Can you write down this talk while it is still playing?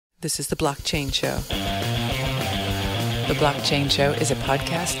This is The Blockchain Show. The Blockchain Show is a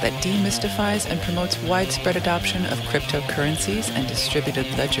podcast that demystifies and promotes widespread adoption of cryptocurrencies and distributed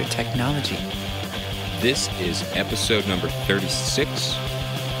ledger technology. This is episode number 36.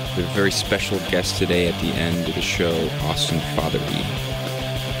 We have a very special guest today at the end of the show, Austin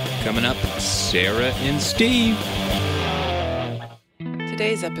Fatheree. Coming up, Sarah and Steve.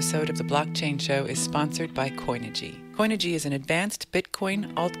 Today's episode of The Blockchain Show is sponsored by Coinigy. Coinigy is an advanced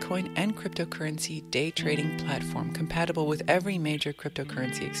Bitcoin, altcoin, and cryptocurrency day trading platform compatible with every major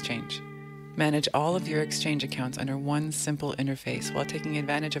cryptocurrency exchange. Manage all of your exchange accounts under one simple interface while taking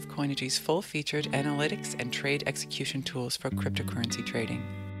advantage of Coinigy's full-featured analytics and trade execution tools for cryptocurrency trading.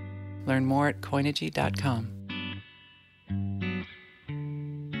 Learn more at Coinigy.com.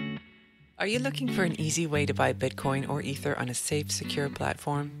 Are you looking for an easy way to buy Bitcoin or Ether on a safe, secure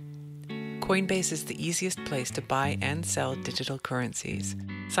platform? Coinbase is the easiest place to buy and sell digital currencies.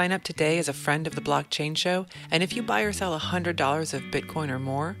 Sign up today as a friend of the Blockchain Show, and if you buy or sell $100 of Bitcoin or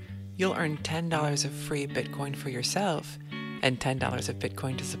more, you'll earn $10 of free Bitcoin for yourself and $10 of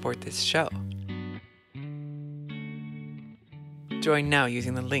Bitcoin to support this show. Join now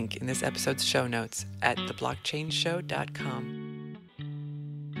using the link in this episode's show notes at theblockchainshow.com.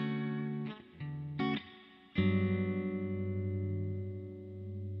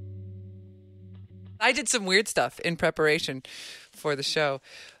 I did some weird stuff in preparation for the show.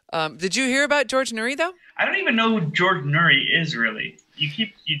 Did you hear about George Noory, though? I don't even know who George Noory is, really.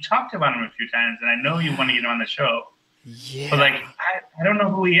 You talked about him a few times, and I know you want to get him on the show. Yeah. But, I don't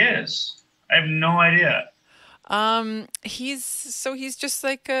know who he is. I have no idea. He's just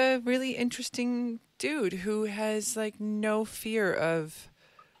like a really interesting dude who has like no fear of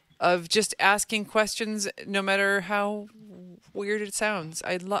just asking questions, no matter how weird it sounds.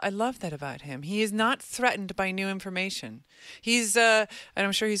 I love that about him. He is not threatened by new information. He's and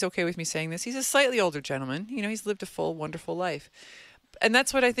I'm sure he's okay with me saying this, he's a slightly older gentleman. You know, he's lived a full, wonderful life. And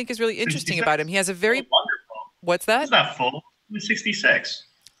that's what I think is really interesting about him. He has a very... Wonderful. What's that? He's not full. He's 66.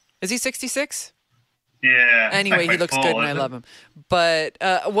 Is he 66? Yeah. Anyway, he looks good and I love him. But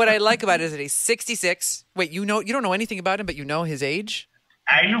what I like about it is that he's 66. Wait, you don't know anything about him, but you know his age?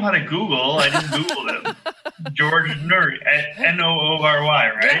 I know how to Google. I just Googled him. George Noory.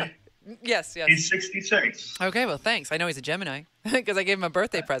 Noory, right? Yeah. Yes. He's 66. Okay, well, thanks. I know he's a Gemini because I gave him a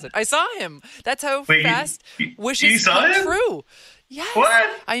birthday present. I saw him. That's how fast wishes come true. Yes.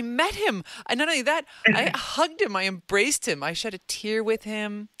 What? I met him. And not only that, I hugged him. I embraced him. I shed a tear with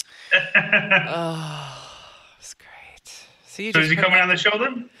him. Oh, it was great. So is he coming on the show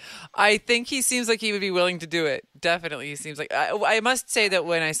then? I think he seems like he would be willing to do it. Definitely. He seems like... I must say that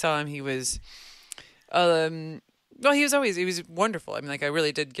when I saw him, he was... Well, he was wonderful. I mean, like, I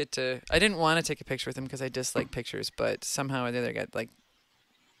really did get to... I didn't want to take a picture with him because I dislike pictures, but somehow or the other I got, like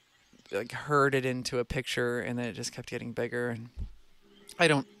herded into a picture, and then it just kept getting bigger, and I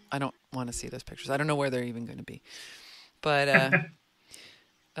don't want to see those pictures. I don't know where they're even going to be. But,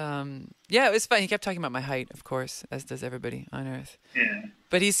 yeah, it was fun. He kept talking about my height, of course, as does everybody on Earth. Yeah.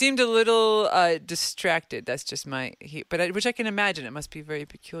 But he seemed a little distracted. That's just which I can imagine. It must be very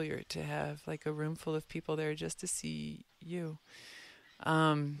peculiar to have like a room full of people there just to see you.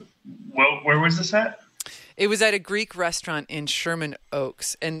 Well, where was this at? It was at a Greek restaurant in Sherman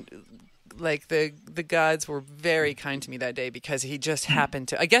Oaks, and like the gods were very kind to me that day because he just happened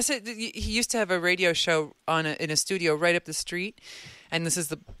to. I guess he used to have a radio show in a studio right up the street, and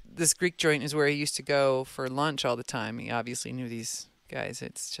this Greek joint is where he used to go for lunch all the time. He obviously knew these guys.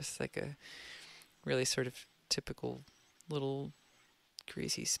 It's just like a really sort of typical little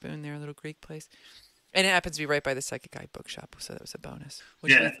greasy spoon there, a little Greek place. And it happens to be right by the Psychic Eye bookshop, so that was a bonus.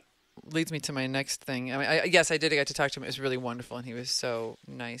 Which leads me to my next thing. I mean, I did get to talk to him. It was really wonderful, and he was so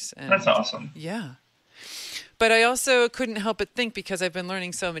nice. And that's awesome. Yeah. But I also couldn't help but think, because I've been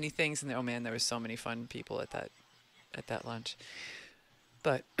learning so many things, and there were so many fun people at that lunch.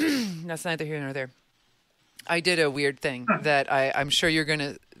 But that's neither here nor there. I did a weird thing that I'm sure you're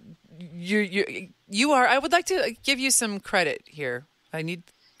gonna. You are. I would like to give you some credit here. I need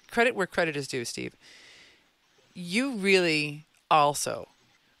credit where credit is due, Steve. You really also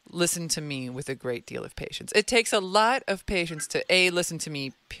listen to me with a great deal of patience. It takes a lot of patience to A, listen to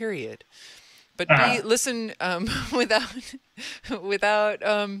me, period. But B, listen without.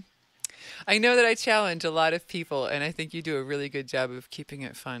 I know that I challenge a lot of people, and I think you do a really good job of keeping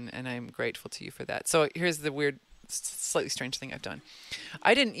it fun, and I'm grateful to you for that. So here's the weird, slightly strange thing I've done.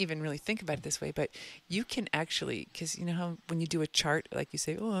 I didn't even really think about it this way, but you can actually, because you know how when you do a chart, like you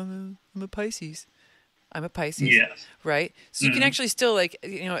say, oh, I'm a Pisces. I'm a Pisces. Yes. Right? So you can actually still, like,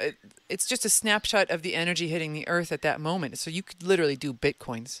 it's just a snapshot of the energy hitting the earth at that moment. So you could literally do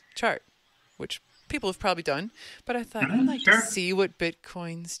Bitcoin's chart, which people have probably done. But I thought, I'd like to see what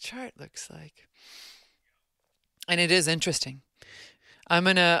Bitcoin's chart looks like. And it is interesting. I'm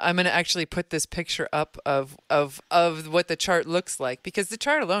gonna actually put this picture up of what the chart looks like, because the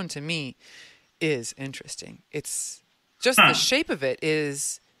chart alone to me is interesting. It's just the shape of it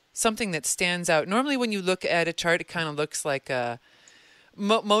is something that stands out. Normally when you look at a chart, it kind of looks like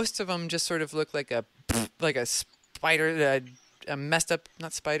most of them just sort of look like a spider, a messed up,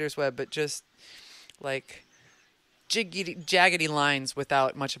 not spider's web, but just like jaggedy lines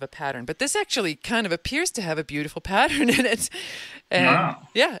without much of a pattern. But this actually kind of appears to have a beautiful pattern in it. And wow.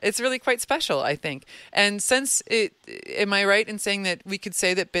 Yeah, it's really quite special, I think. And since am I right in saying that we could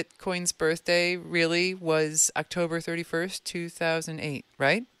say that Bitcoin's birthday really was October 31st, 2008,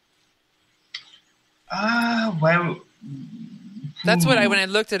 right? Well, that's what when I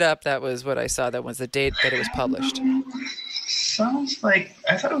looked it up, that was what I saw. That was the date that it was published. Sounds like,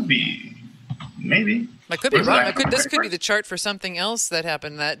 I thought it would be, maybe. I could be wrong. This could be the chart for something else that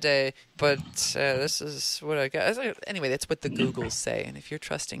happened that day, but this is what I got. Anyway, that's what the Googles say. And if you're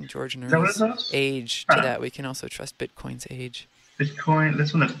trusting George Nuri's age to that, we can also trust Bitcoin's age. Bitcoin,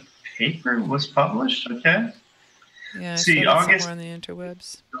 that's when the paper was published? Okay. Yeah, see, August, somewhere on the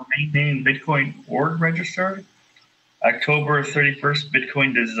interwebs. Domain name Bitcoin.org registered. October 31st,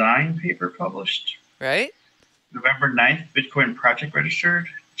 Bitcoin design paper published. Right. November 9th, Bitcoin project registered.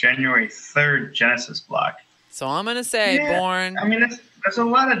 January 3rd, Genesis block. So I'm going to say born. I mean, there's a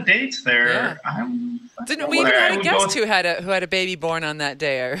lot of dates there. Yeah. Didn't we even had a guest who had a baby born on that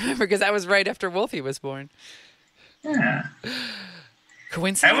day? I remember, because that was right after Wolfie was born. Yeah.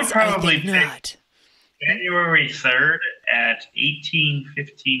 Coincidence? I would probably pick not. January 3rd at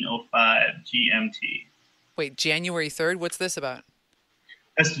 18:15:05 GMT. Wait, January 3rd? What's this about?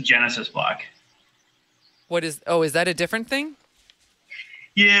 That's the Genesis block. Is that a different thing?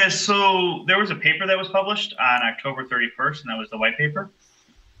 Yeah, so there was a paper that was published on October 31st, and that was the white paper.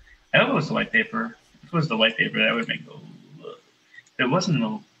 I hope it was the white paper. If it was the white paper, that would make it wasn't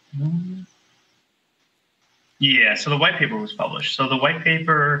the... Yeah, so the white paper was published. So the white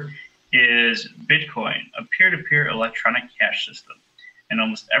paper is Bitcoin, a peer-to-peer electronic cash system. And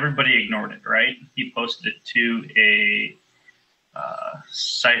almost everybody ignored it, right? He posted it to a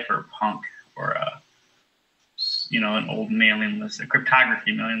cypherpunk or an old mailing list, a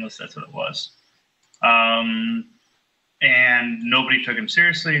cryptography mailing list. That's what it was. And nobody took him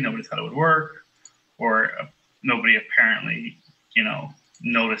seriously. Nobody thought it would work, or nobody apparently,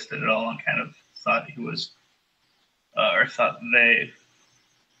 noticed it at all and kind of thought he was, or thought they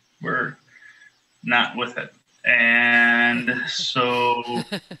were not with it. And so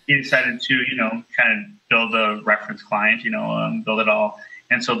he decided to, kind of build a reference client, build it all.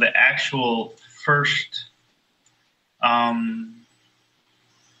 And so the actual first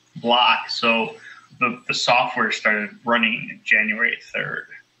block, so the software started running January 3rd.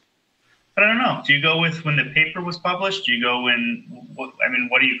 But I don't know. Do you go with when the paper was published? Do you go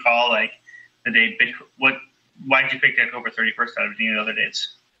what do you call like the day? Why did you pick October 31st out of any of the other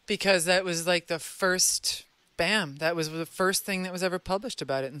dates? Because that was like the first, bam, that was the first thing that was ever published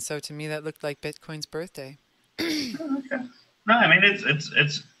about it. And so to me, that looked like Bitcoin's birthday. Okay. No, I mean, it's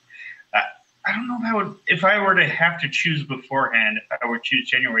I don't know if I were to have to choose beforehand, if I would choose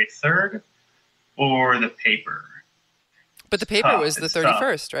January 3rd or the paper. But the paper was the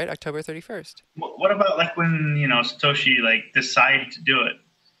 31st, right? October 31st. What about like when, Satoshi decided to do it,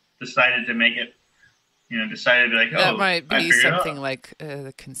 decided to make it, decided to be like, that might be something like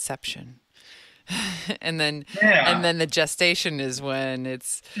the conception. and then the gestation is when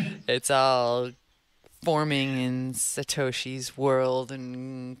it's all forming in Satoshi's world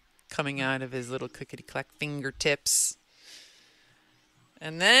and coming out of his little clickety-clack fingertips.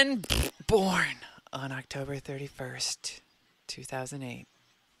 And then born on October 31st, 2008.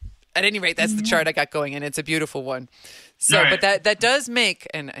 At any rate, that's the chart I got going, and it's a beautiful one. So, right. But that does make,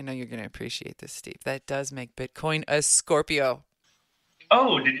 and I know you're going to appreciate this, Steve, that does make Bitcoin a Scorpio.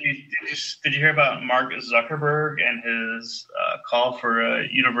 Oh, did you hear about Mark Zuckerberg and his call for a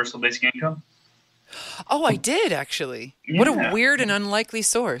universal basic income? Oh, I did, actually. Yeah. What a weird and unlikely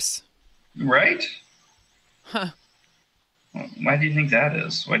source. Right? Huh. Why do you think that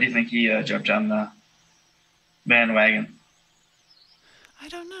is? Why do you think he jumped on the bandwagon? I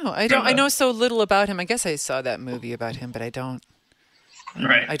don't know. I know so little about him. I guess I saw that movie about him, but I don't.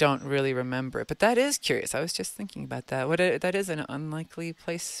 Right. I don't really remember it. But that is curious. I was just thinking about that. That is an unlikely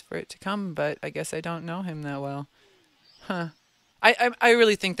place for it to come, but I guess I don't know him that well. Huh. I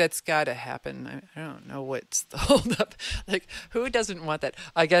really think that's got to happen. I don't know what's the holdup. Like, who doesn't want that?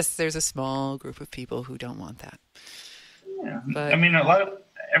 I guess there's a small group of people who don't want that. Yeah, but, I mean,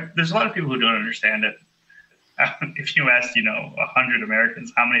 there's a lot of people who don't understand it. If you asked, 100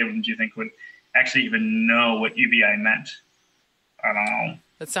 Americans, how many of them do you think would actually even know what UBI meant? I don't know.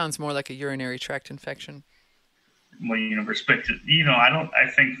 That sounds more like a urinary tract infection. Well, perspective.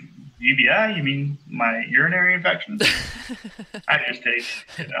 I think UBI, you mean my urinary infections? I just take,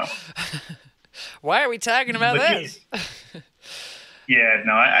 Why are we talking about this? Yeah,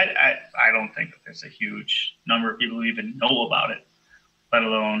 no, I don't think that there's a huge number of people who even know about it, let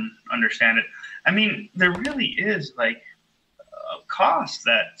alone understand it. I mean, there really is like a cost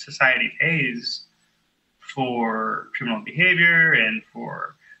that society pays for criminal behavior and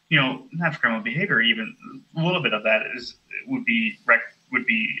for, not for criminal behavior, even a little bit of that would be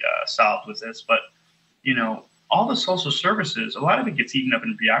solved with this. But, all the social services, a lot of it gets eaten up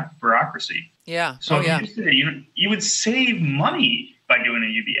in bureaucracy. Yeah. So if you just did it, you would save money by doing a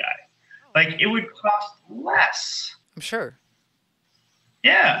UBI. Like, it would cost less. I'm sure.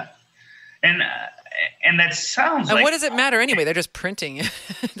 Yeah. And that sounds and like... what does it matter anyway? They're just printing.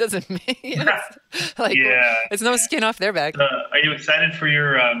 It doesn't mean... it's no skin off their back. Are you excited for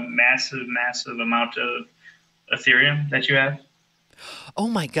your massive amount of Ethereum that you have? Oh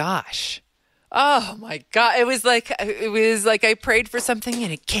my gosh. Oh my God. It was like I prayed for something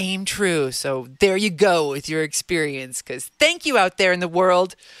and it came true. So there you go with your experience. Because thank you out there in the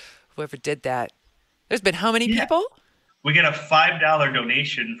world, whoever did that. There's been how many people? We get a $5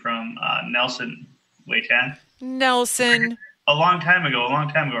 donation from Nelson Waitan. Nelson. A long time ago,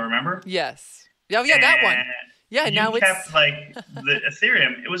 remember? Yes. Oh, yeah, that one. Yeah, now it's... kept, the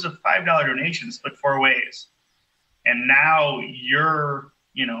Ethereum, it was a $5 donation split 4 ways. And now your,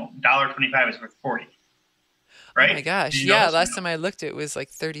 $1.25 is worth 40. Right? Oh, my gosh. Yeah, last time I looked, it was like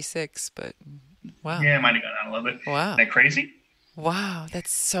 36, but wow. Yeah, it might have gone down a little bit. Wow. Isn't that crazy? Wow,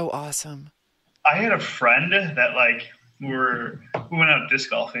 that's so awesome. I had a friend that, we went out disc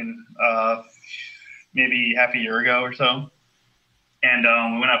golfing maybe half a year ago or so.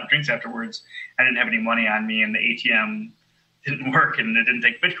 And we went out for drinks afterwards. I didn't have any money on me, and the ATM didn't work, and it didn't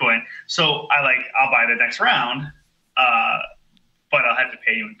take Bitcoin. So I'll buy the next round, but I'll have to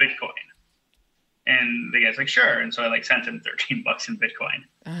pay you in Bitcoin. And the guy's like, sure. And so I sent him $13 in Bitcoin.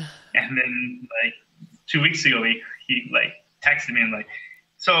 And then 2 weeks ago, he texted me and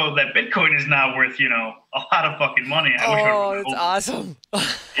so that Bitcoin is now worth, a lot of fucking money. That's awesome.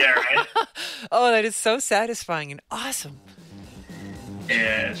 Yeah, right? Oh, that is so satisfying and awesome.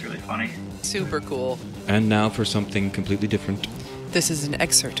 Yeah, it's really funny. Super cool. And now for something completely different. This is an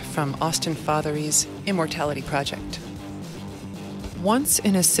excerpt from Austin Fatheree's Immortality Project. Once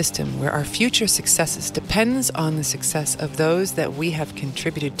in a system where our future successes depends on the success of those that we have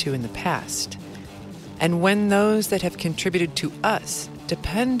contributed to in the past, and when those that have contributed to us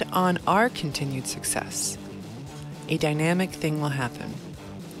depend on our continued success, a dynamic thing will happen.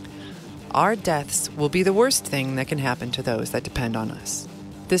 Our deaths will be the worst thing that can happen to those that depend on us.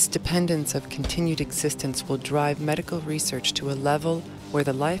 This dependence of continued existence will drive medical research to a level where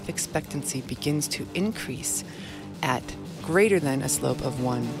the life expectancy begins to increase at greater than a slope of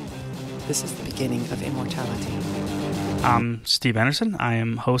 1. This is the beginning of immortality. I'm Steve Anderson. I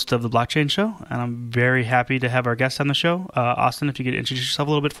am host of The Blockchain Show, and I'm very happy to have our guest on the show. Austin, if you could introduce yourself a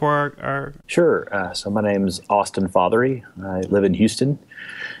little bit for our... Sure. So my name's Austin Fatheree. I live in Houston,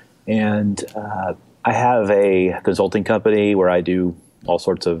 and I have a consulting company where I do all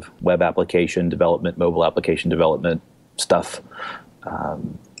sorts of web application development, mobile application development stuff,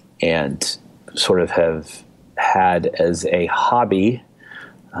 and sort of have had as a hobby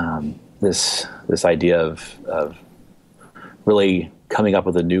this idea of really coming up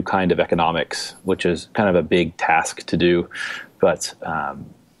with a new kind of economics, which is kind of a big task to do. But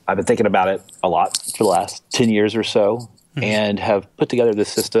I've been thinking about it a lot for the last 10 years or so, and have put together this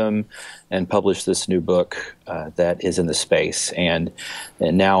system and published this new book that is in the space. And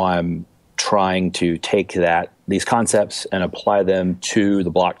now I'm trying to take these concepts and apply them to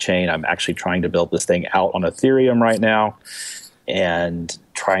the blockchain. I'm actually trying to build this thing out on Ethereum right now, and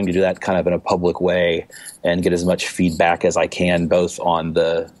trying to do that kind of in a public way and get as much feedback as I can, both on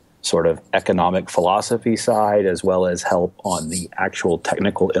the sort of economic philosophy side as well as help on the actual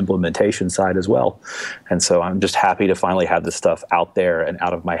technical implementation side as well. And so I'm just happy to finally have this stuff out there and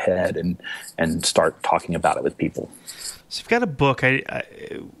out of my head and start talking about it with people. So you've got a book.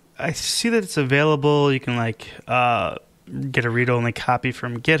 I see that it's available. You can get a read-only copy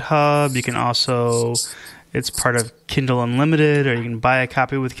from GitHub. You can also it's part of Kindle Unlimited, or you can buy a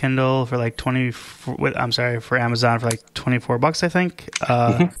copy with Kindle for like for Amazon for like $24, I think.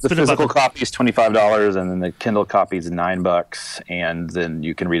 The physical copy is $25, and then the Kindle copy is $9, and then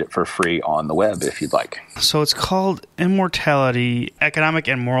you can read it for free on the web if you'd like. So it's called Immortality: Economic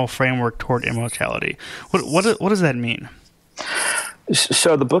and Moral Framework Toward Immortality. What does that mean?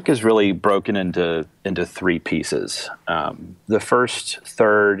 So the book is really broken into three pieces. The first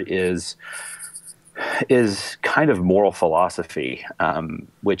third is kind of moral philosophy,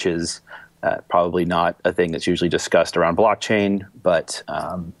 which is probably not a thing that's usually discussed around blockchain, but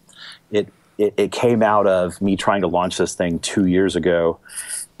it came out of me trying to launch this thing 2 years ago,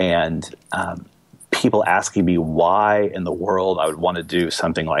 and people asking me why in the world I would want to do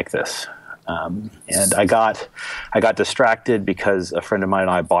something like this. And I got distracted because a friend of mine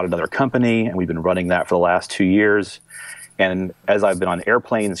and I bought another company, and we've been running that for the last 2 years. And as I've been on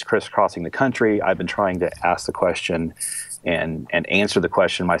airplanes crisscrossing the country, I've been trying to ask the question and answer the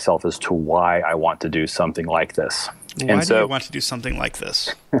question myself as to why I want to do something like this. Why do you want to do something like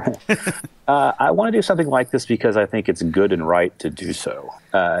this? I want to do something like this because I think it's good and right to do so.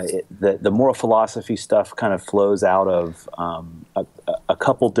 The moral philosophy stuff kind of flows out of a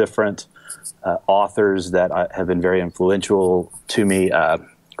couple different authors that have been very influential to me.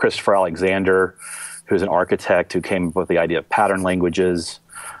 Christopher Alexander, who's an architect who came up with the idea of pattern languages.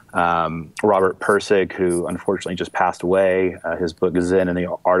 Robert Pirsig, who unfortunately just passed away. His book Zen and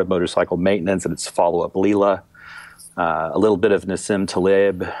the Art of Motorcycle Maintenance, and its follow-up Leela. A little bit of Nassim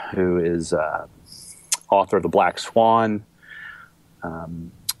Taleb, who is author of The Black Swan,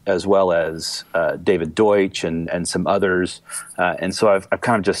 as well as David Deutsch and some others. And so I've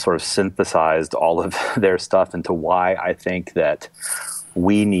kind of just sort of synthesized all of their stuff into why I think that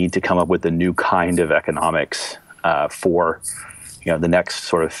we need to come up with a new kind of economics for the next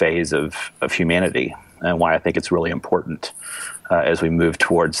sort of phase of humanity, and why I think it's really important as we move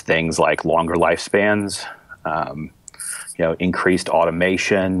towards things like longer lifespans, increased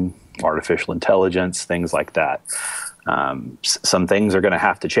automation, artificial intelligence, things like that. Some things are going to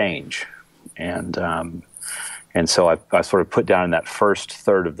have to change, and so I sort of put down in that first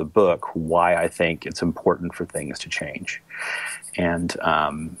third of the book why I think it's important for things to change. And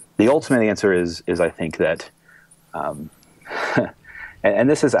the ultimate answer is I think that, and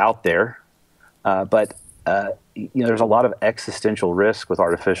this is out there, but there's a lot of existential risk with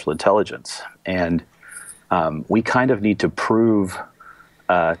artificial intelligence, and we kind of need to prove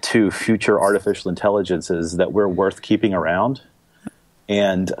to future artificial intelligences that we're worth keeping around,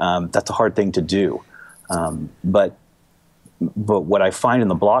 and that's a hard thing to do. But what I find in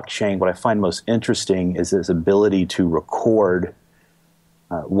the blockchain, what I find most interesting is this ability to record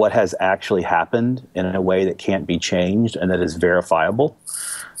what has actually happened in a way that can't be changed and that is verifiable.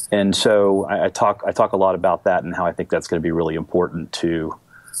 And so I talk a lot about that and how I think that's going to be really important to,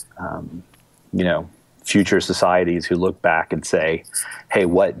 future societies who look back and say, hey,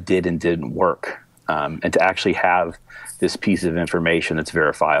 what did and didn't work? And to actually have this piece of information that's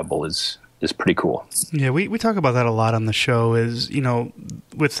verifiable is pretty cool. Yeah, we talk about that a lot on the show is,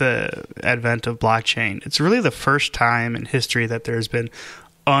 with the advent of blockchain, it's really the first time in history that there's been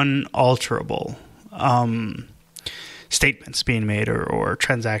unalterable statements being made or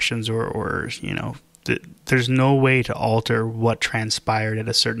transactions or there's no way to alter what transpired at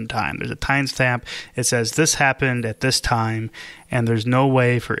a certain time. There's a timestamp. It says this happened at this time, and there's no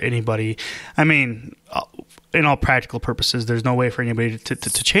way for anybody. I mean, in all practical purposes, there's no way for anybody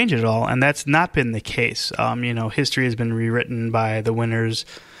to change it at all, and that's not been the case. History has been rewritten by the winners,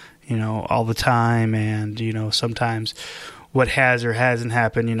 all the time, and sometimes what has or hasn't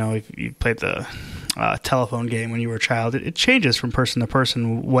happened. If you played the telephone game when you were a child, it changes from person to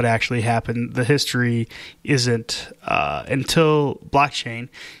person what actually happened. The history isn't until blockchain.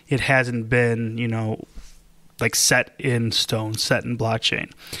 It hasn't been like set in stone, set in blockchain,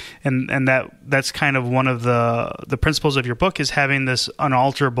 and that's kind of one of the principles of your book is having this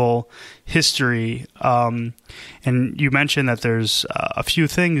unalterable history. And you mentioned that there's a few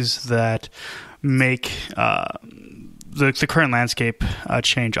things that make the current landscape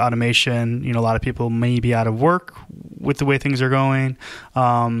change. Automation, a lot of people may be out of work with the way things are going.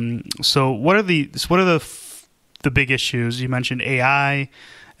 So what are the big issues? You mentioned AI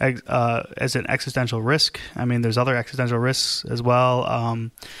as an existential risk. I mean, there's other existential risks as well.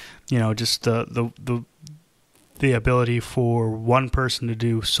 Just the ability for one person to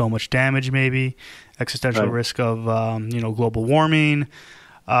do so much damage, maybe existential risk of global warming.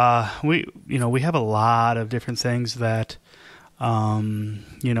 We have a lot of different things that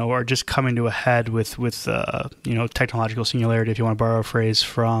are just coming to a head with technological singularity, if you want to borrow a phrase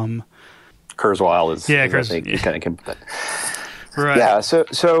from Kurzweil is, Yeah, I think, kind of but right. Yeah.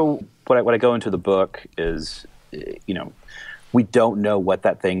 So what I go into the book is, we don't know what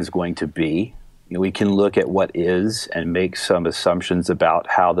that thing's going to be. We can look at what is and make some assumptions about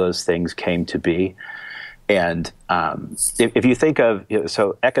how those things came to be. And if you think of,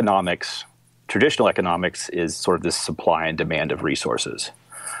 so economics, traditional economics is sort of this supply and demand of resources.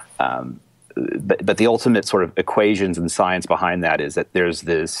 But the ultimate sort of equations and science behind that is that there's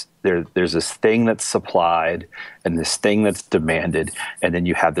this thing that's supplied and this thing that's demanded, and then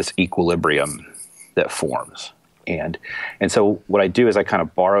you have this equilibrium that forms. And so what I do is I kind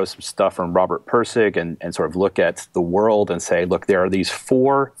of borrow some stuff from Robert Pirsig and sort of look at the world and say, look, there are these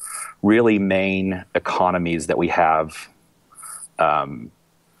four really main economies that we have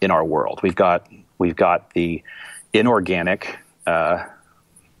in our world. We've got the inorganic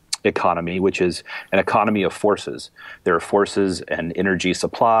economy, which is an economy of forces. There are forces and energy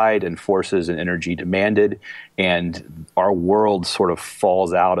supplied and forces and energy demanded, and our world sort of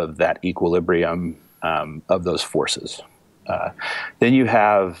falls out of that equilibrium of those forces. Then you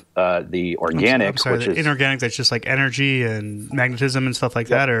have the organic, I'm sorry, which the is inorganic. That's just like energy and magnetism and stuff like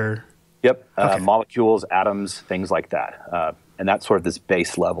that, or yep, Okay. Molecules, atoms, things like that, and that's sort of this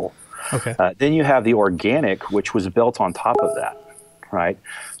base level. okay, Then you have the organic, which was built on top of that, right?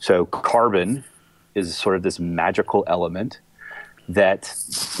 So carbon is sort of this magical element that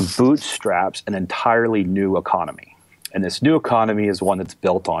bootstraps an entirely new economy, and this new economy is one that's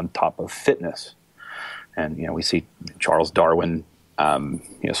built on top of fitness. And we see Charles Darwin,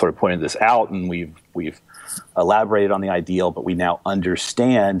 sort of pointed this out, and we've elaborated on the ideal, but we now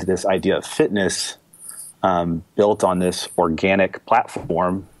understand this idea of fitness built on this organic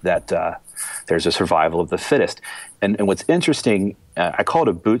platform that there's a survival of the fittest. And what's interesting, I call it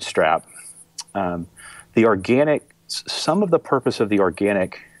a bootstrap. The organic, some of the purpose of the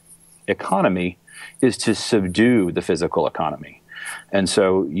organic economy is to subdue the physical economy. And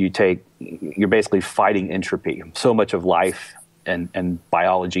so you're basically fighting entropy. So much of life and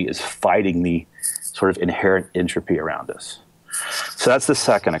biology is fighting the sort of inherent entropy around us. So that's the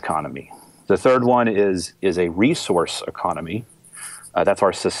second economy. The third one is a resource economy. That's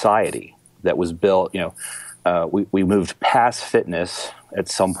our society that was built. We moved past fitness at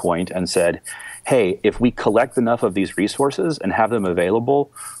some point and said, hey, if we collect enough of these resources and have them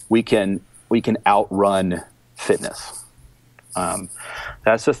available, we can outrun fitness.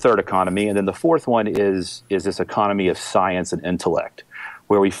 That's the third economy. And then the fourth one is this economy of science and intellect,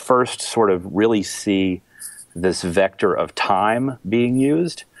 where we first sort of really see this vector of time being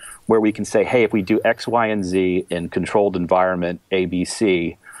used, where we can say, hey, if we do X, Y, and Z in controlled environment A, B,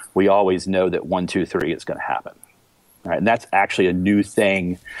 C, we always know that 1, 2, 3 is going to happen. Right? And that's actually a new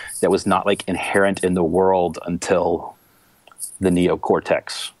thing that was not like inherent in the world until the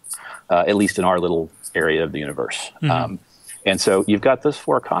neocortex, at least in our little area of the universe. Mm-hmm. And so you've got those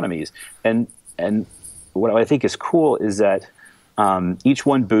four economies. And what I think is cool is that each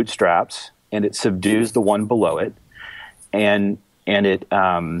one bootstraps and it subdues the one below it. And what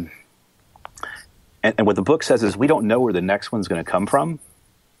the book says is we don't know where the next one's going to come from,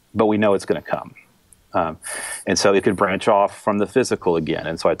 but we know it's going to come. And so it could branch off from the physical again.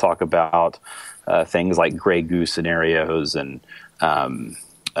 And so I talk about things like gray goose scenarios and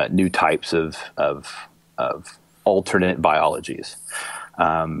new types of alternate biologies.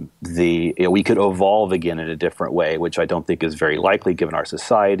 We could evolve again in a different way, which I don't think is very likely given our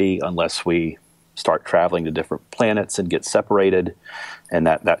society, unless we start traveling to different planets and get separated, and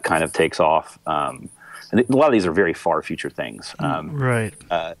that kind of takes off. And a lot of these are very far future things. Right.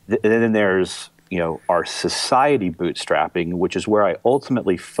 And then there's our society bootstrapping, which is where I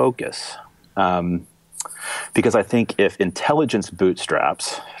ultimately focus, because I think if intelligence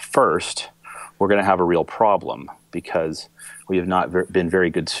bootstraps first, we're going to have a real problem, because we have not been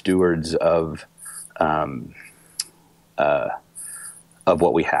very good stewards of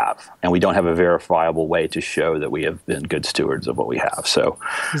what we have, and we don't have a verifiable way to show that we have been good stewards of what we have. So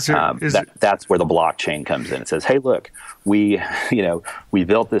that's where the blockchain comes in. It says, hey, look, we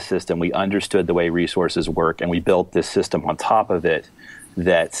built this system, we understood the way resources work, and we built this system on top of it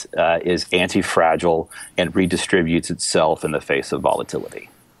that is anti-fragile and redistributes itself in the face of volatility.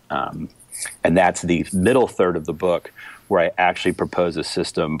 And that's the middle third of the book, where I actually propose a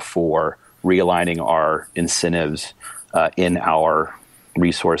system for realigning our incentives in our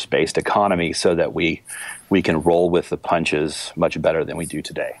resource-based economy so that we can roll with the punches much better than we do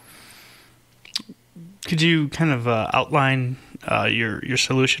today. Could you kind of outline your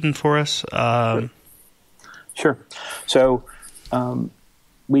solution for us? Sure. So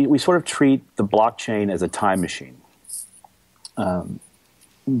we sort of treat the blockchain as a time machine.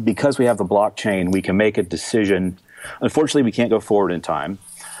 because we have the blockchain, we can make a decision. Unfortunately, we can't go forward in time.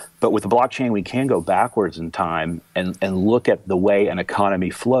 But with the blockchain, we can go backwards in time and look at the way an economy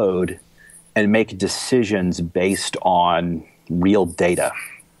flowed and make decisions based on real data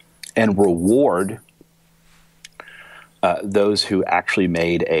and reward those who actually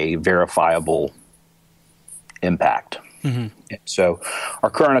made a verifiable impact. Mm-hmm. So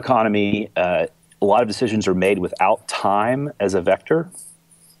our current economy, a lot of decisions are made without time as a vector.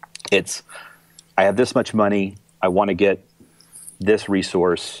 It's, I have this much money, I want to get this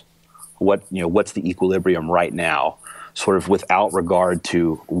resource. What's the equilibrium right now, sort of without regard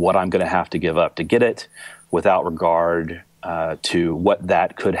to what I'm going to have to give up to get it, without regard to what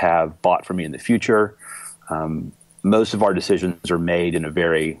that could have bought for me in the future. Most of our decisions are made in a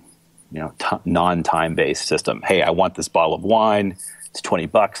very non-time-based system. Hey, I want this bottle of wine. It's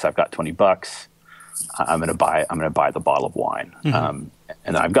 $20. I've got $20. I'm going to buy the bottle of wine, and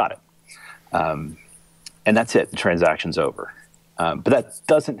then I've got it. And that's it. The transaction's over. But that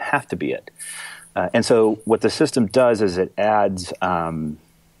doesn't have to be it. And so what the system does is it adds a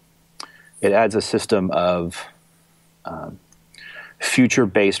system of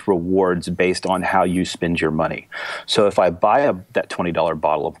future-based rewards based on how you spend your money. So if I buy that $20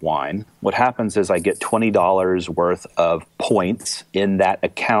 bottle of wine, what happens is I get $20 worth of points in that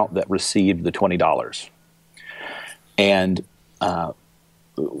account that received the $20. And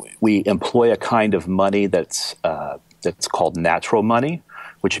we employ a kind of money that's called natural money,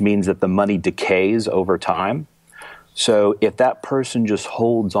 which means that the money decays over time. So if that person just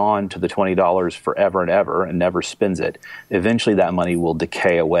holds on to the $20 forever and ever and never spends it, eventually that money will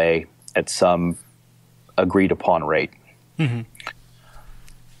decay away at some agreed upon rate. Mm-hmm.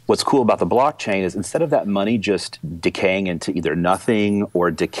 What's cool about the blockchain is instead of that money just decaying into either nothing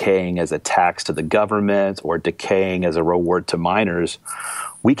or decaying as a tax to the government or decaying as a reward to miners,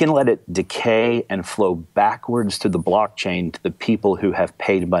 we can let it decay and flow backwards to the blockchain to the people who have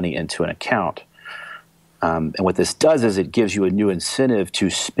paid money into an account. And what this does is it gives you a new incentive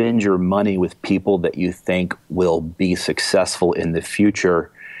to spend your money with people that you think will be successful in the future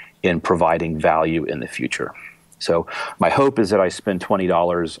in providing value in the future. So my hope is that I spend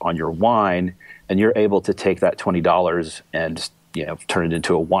 $20 on your wine, and you're able to take that $20 and turn it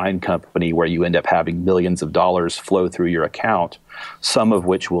into a wine company where you end up having millions of dollars flow through your account, some of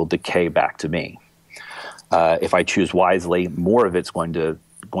which will decay back to me. If I choose wisely, more of it's going to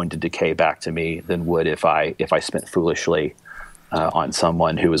decay back to me than would if I spent foolishly on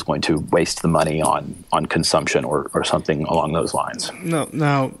someone who is going to waste the money on consumption or something along those lines. No,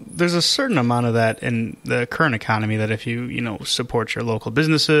 now there's a certain amount of that in the current economy that if you support your local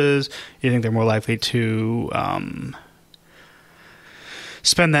businesses, you think they're more likely to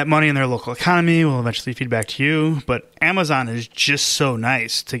spend that money in their local economy, will eventually feed back to you. But Amazon is just so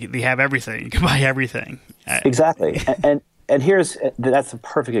nice they have everything. You can buy everything. Exactly. And that's a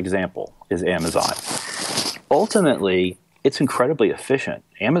perfect example is Amazon. Ultimately, it's incredibly efficient.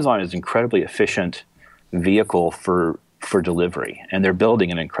 Amazon is an incredibly efficient vehicle for delivery, and they're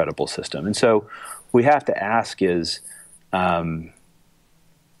building an incredible system. And so we have to ask is,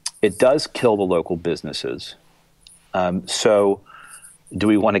 it does kill the local businesses. So do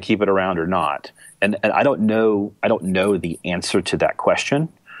we want to keep it around or not? And I don't know the answer to that question,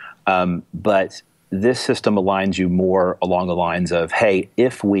 but this system aligns you more along the lines of, hey,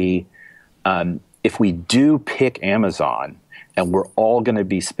 if we do pick Amazon and we're all going to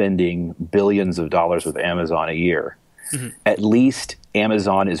be spending billions of dollars with Amazon a year, mm-hmm. at least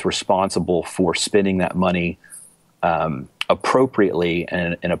Amazon is responsible for spending that money appropriately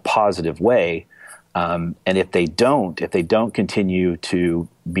and in a positive way. And if they don't continue to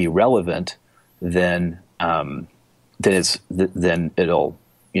be relevant, then it'll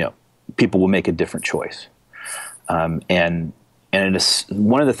people will make a different choice. And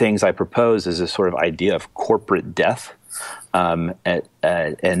one of the things I propose is this sort of idea of corporate death, and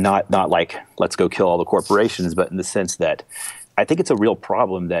not like let's go kill all the corporations, but in the sense that I think it's a real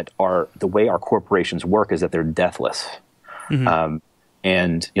problem that the way our corporations work is that they're deathless. Mm-hmm.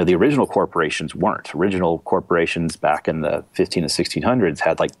 And the original corporations weren't. Original corporations back in the 15 and 1600s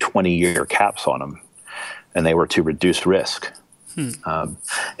had like 20-year caps on them, and they were to reduce risk. And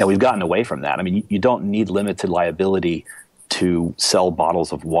we've gotten away from that. I mean, you don't need limited liability to sell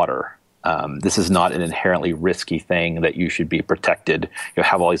bottles of water. This is not an inherently risky thing that you should be protected.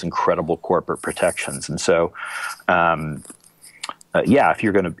 Have all these incredible corporate protections. And so, if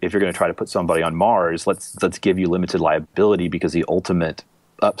you're gonna try to put somebody on Mars, let's give you limited liability because the ultimate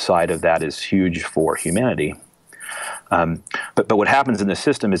upside of that is huge for humanity. But what happens in the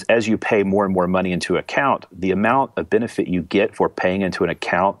system is as you pay more and more money into account, the amount of benefit you get for paying into an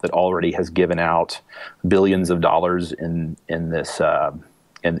account that already has given out billions of dollars in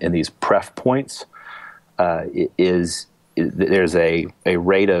these pref points there's a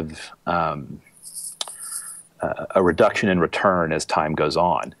rate of a reduction in return as time goes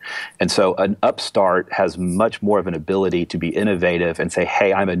on. And so an upstart has much more of an ability to be innovative and say,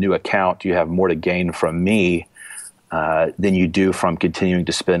 hey, I'm a new account. You have more to gain from me than you do from continuing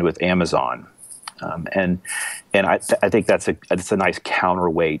to spend with Amazon. And I think that's a nice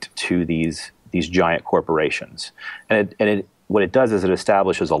counterweight to these giant corporations. And what it does is it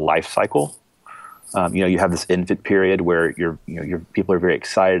establishes a life cycle. You have this infant period where your people are very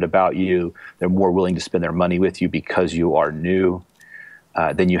excited about you. They're more willing to spend their money with you because you are new.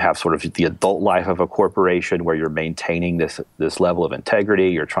 Then you have sort of the adult life of a corporation where you're maintaining this level of integrity.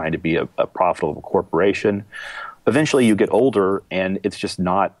 You're trying to be a profitable corporation. Eventually, you get older, and it's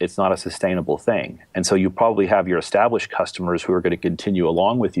not a sustainable thing. And so you probably have your established customers who are going to continue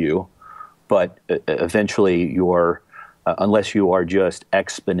along with you, but eventually unless you are just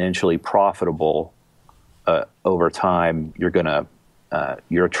exponentially profitable over time,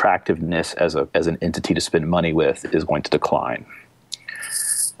 your attractiveness as an entity to spend money with is going to decline.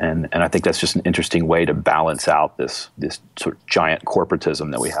 And I think that's just an interesting way to balance out this sort of giant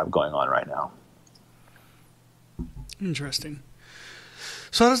corporatism that we have going on right now. Interesting.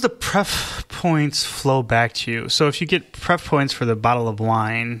 So how does the pref points flow back to you? So if you get pref points for the bottle of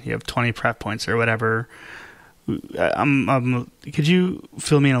wine, you have 20 pref points or whatever. Could you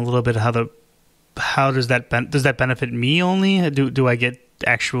fill me in a little bit how does that benefit me only? Do I get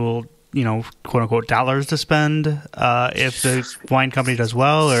actual, quote unquote dollars to spend if the wine company does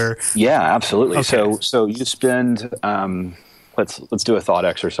well? Or yeah, absolutely. Okay. So you spend. Let's do a thought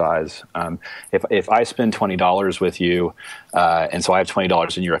exercise. If I spend $20 with you, and so I have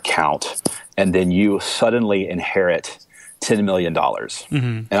 $20 in your account, and then you suddenly inherit $10 million,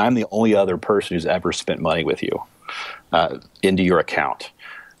 and I'm the only other person who's ever spent money with you into your account,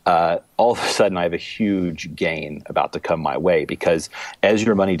 all of a sudden I have a huge gain about to come my way, because as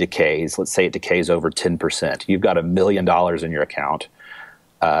your money decays, let's say it decays over 10%, you've got $1 million in your account,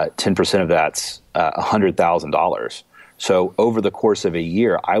 10% of that's $100,000. So over the course of a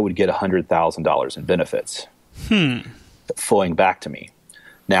year, I would get $100,000 in benefits flowing back to me.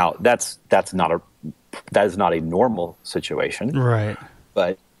 Now, that is not a normal situation, right?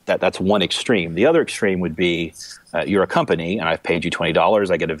 But that's one extreme. The other extreme would be you're a company, and I've paid you $20.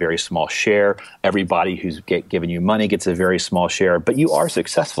 I get a very small share. Everybody who's given you money gets a very small share. But you are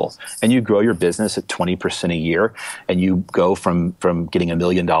successful, and you grow your business at 20% a year, and you go from getting $1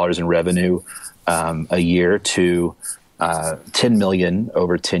 million in revenue a year to 10 million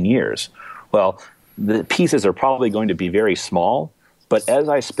over 10 years. Well, the pieces are probably going to be very small, but as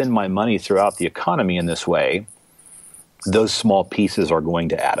I spend my money throughout the economy in this way, those small pieces are going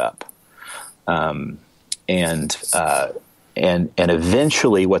to add up. And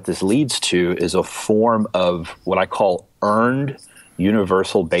eventually what this leads to is a form of what I call earned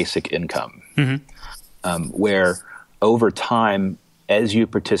universal basic income, where over time, as you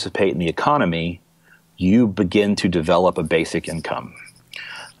participate in the economy, you begin to develop a basic income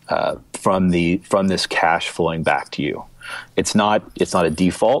from this cash flowing back to you. It's not a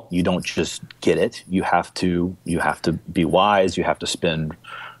default. You don't just get it. You have to be wise. You have to spend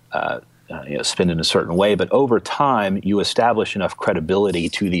in a certain way. But over time, you establish enough credibility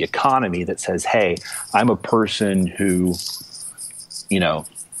to the economy that says, "Hey, I'm a person who,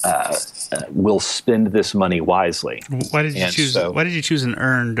 will spend this money wisely." Why did you choose an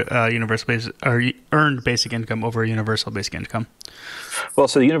earned earned basic income over a universal basic income? Well,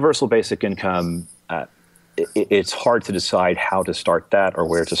 so the universal basic income, it's hard to decide how to start that or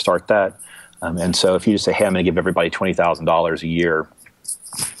where to start that. And so if you just say, "Hey, I'm going to give everybody $20,000 a year,"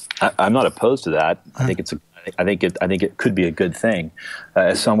 I'm not opposed to that. I think it could be a good thing.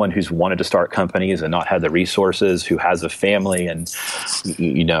 As someone who's wanted to start companies and not had the resources, who has a family and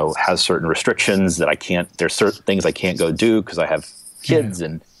has certain restrictions that I can't. There's certain things I can't go do because I have kids,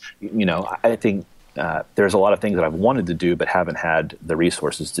 and I think there's a lot of things that I've wanted to do but haven't had the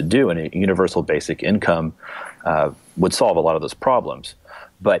resources to do. And a universal basic income would solve a lot of those problems.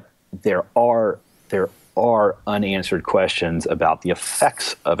 But there are unanswered questions about the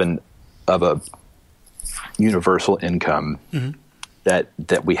effects of a universal income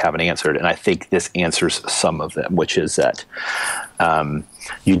that we haven't answered, and I think this answers some of them, which is that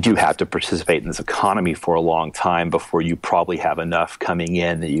you do have to participate in this economy for a long time before you probably have enough coming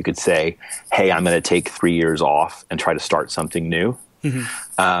in that you could say, "Hey, I'm going to take 3 years off and try to start something new."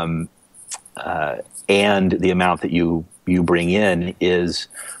 and the amount that you bring in is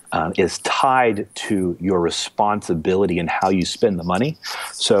tied to your responsibility and how you spend the money.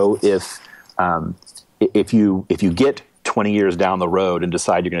 So if you get 20 years down the road and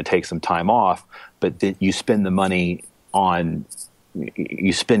decide you're going to take some time off, but then you spend the money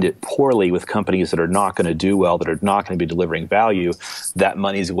you spend it poorly with companies that are not going to do well, that are not going to be delivering value, that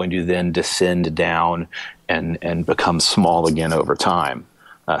money is going to then descend down and become small again over time.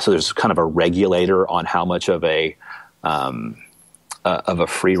 So there's kind of a regulator on how much of a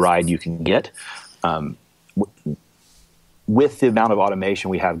free ride you can get. With the amount of automation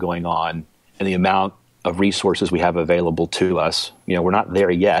we have going on and the amount of resources we have available to us, we're not there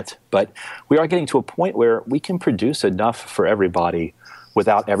yet, but we are getting to a point where we can produce enough for everybody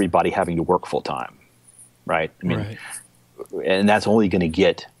without everybody having to work full time, right? Right. And that's only going to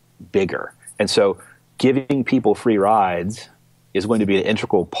get bigger. And so giving people free rides is going to be an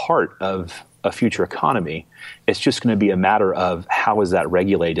integral part of a future economy. It's just going to be a matter of how is that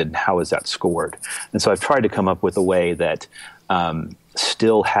regulated and how is that scored. And so I've tried to come up with a way that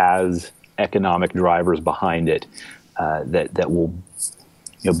still has economic drivers behind it that will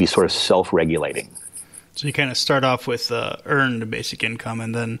be sort of self-regulating. So you kind of start off with earned basic income,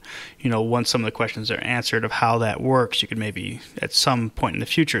 and then once some of the questions are answered of how that works, you could maybe at some point in the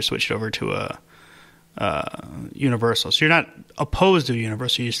future switch it over to a universal. So you're not opposed to a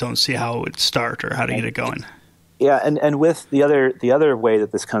universal, you just don't see how it would start or how to get it going. Yeah, and with the other way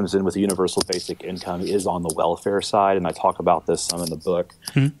that this comes in with the universal basic income is on the welfare side, and I talk about this some in the book.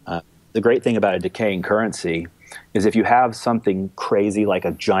 Mm-hmm. The great thing about a decaying currency is if you have something crazy like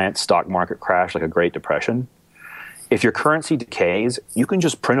a giant stock market crash, like a Great Depression, if your currency decays, you can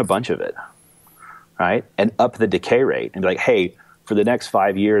just print a bunch of it, right? And up the decay rate and be like, hey, for the next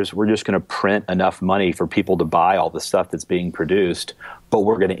 5 years, we're just going to print enough money for people to buy all the stuff that's being produced, but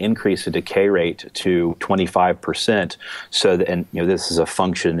we're going to increase the decay rate to 25%. So that, and this is a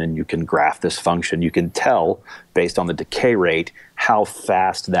function, and you can graph this function. You can tell based on the decay rate how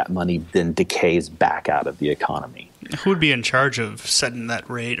fast that money then decays back out of the economy. Who would be in charge of setting that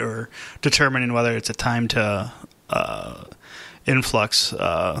rate or determining whether it's a time to influx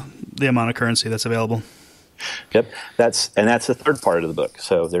the amount of currency that's available? Yep, that's the third part of the book.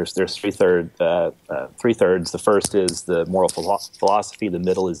 So there's three thirds. The first is the moral philosophy. The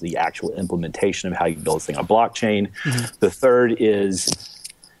middle is the actual implementation of how you build this thing on a blockchain. Mm-hmm. The third is,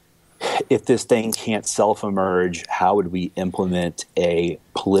 if this thing can't self-emerge, how would we implement a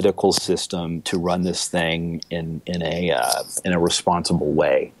political system to run this thing in a responsible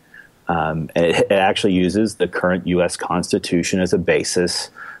way? It actually uses the current U.S. Constitution as a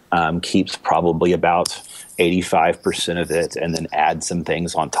basis. Keeps probably about 85% of it, and then add some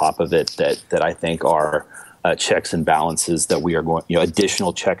things on top of it that I think are checks and balances that we are going,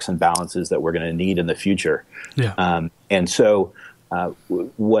 additional checks and balances that we're going to need in the future. Yeah. And so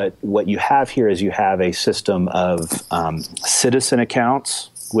what you have here is you have a system of citizen accounts,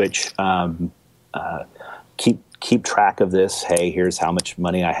 which keep track of this. Hey, here's how much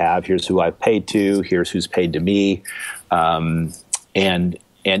money I have. Here's who I've paid to. Here's who's paid to me.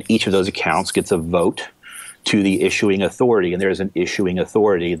 And each of those accounts gets a vote to the issuing authority, and there's an issuing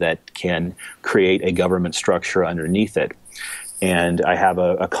authority that can create a government structure underneath it. And I have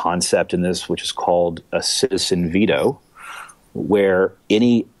a concept in this which is called a citizen veto, where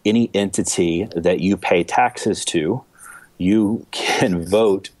any entity that you pay taxes to, you can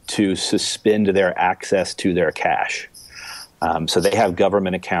vote to suspend their access to their cash. So they have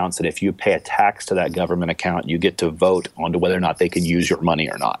government accounts, and if you pay a tax to that government account, you get to vote on to whether or not they can use your money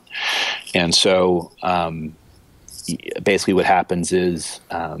or not. And so basically what happens is,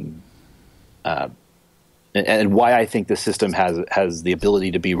 and why I think the system has the ability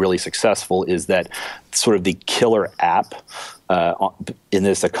to be really successful is that sort of the killer app in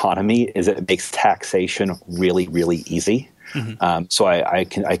this economy is that it makes taxation really, really easy. Mm-hmm. So I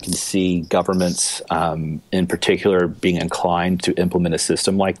can see governments in particular being inclined to implement a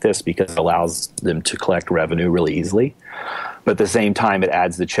system like this because it allows them to collect revenue really easily. But at the same time, it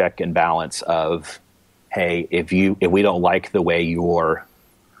adds the check and balance of, hey, if we don't like the way you're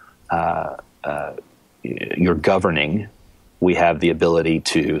governing, we have the ability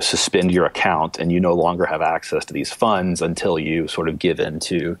to suspend your account, and you no longer have access to these funds until you sort of give in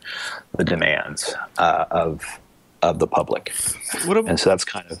to the demands of the public. And so that's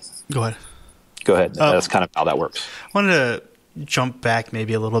kind of... Go ahead. That's kind of how that works. I wanted to jump back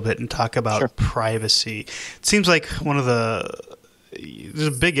maybe a little bit and talk about privacy. It seems like there's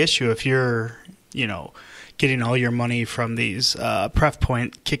a big issue if you're, getting all your money from these pref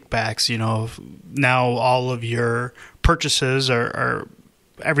point kickbacks. Now all of your purchases are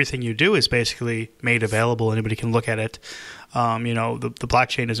everything you do is basically made available. Anybody can look at it. The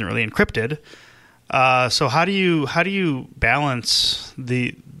blockchain isn't really encrypted. So how do you balance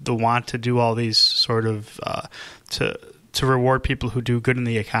the want to do all these sort of to reward people who do good in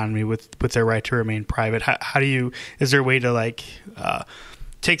the economy with their right to remain private? Is there a way to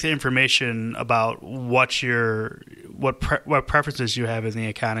take the information about what preferences you have in the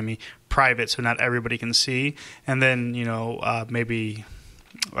economy private, so not everybody can see, and then maybe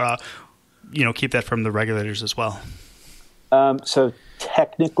keep that from the regulators as well? So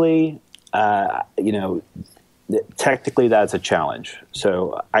technically, technically that's a challenge.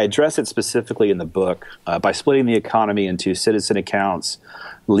 So I address it specifically in the book by splitting the economy into citizen accounts,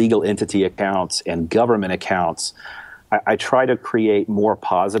 legal entity accounts, and government accounts. I try to create more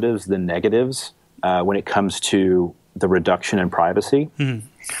positives than negatives when it comes to the reduction in privacy. Mm-hmm.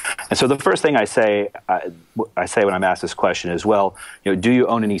 And so the first thing I say when I'm asked this question is, well, do you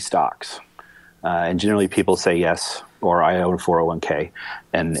own any stocks? And generally people say yes, or I own 401k.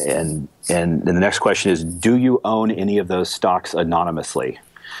 And then the next question is, do you own any of those stocks anonymously?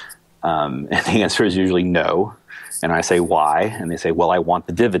 And the answer is usually no. And I say, why? And they say, well, I want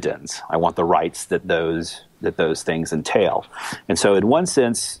the dividends. I want the rights that those things entail. And so in one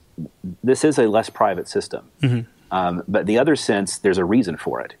sense, this is a less private system. Mm-hmm. But the other sense, there's a reason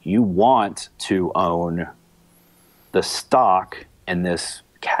for it. You want to own the stock and this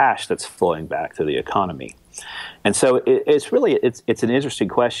cash that's flowing back to the economy. And so it's really an interesting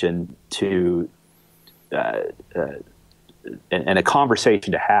question to and a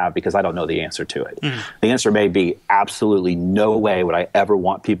conversation to have, because I don't know the answer to it. Mm. The answer may be absolutely no way would I ever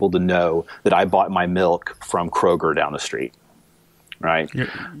want people to know that I bought my milk from Kroger down the street, right?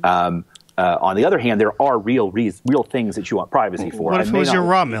 On the other hand, there are real things that you want privacy for. What if it was your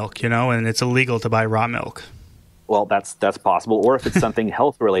raw milk, and it's illegal to buy raw milk? Well, that's possible. Or if it's something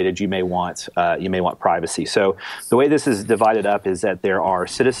health related, you may want privacy. So the way this is divided up is that there are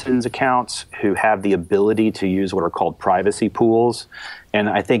citizens accounts who have the ability to use what are called privacy pools. And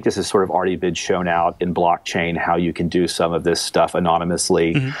I think this has sort of already been shown out in blockchain, how you can do some of this stuff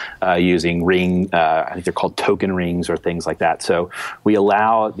anonymously, mm-hmm. Using I think they're called token rings or things like that. So we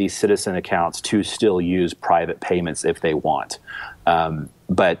allow these citizen accounts to still use private payments if they want.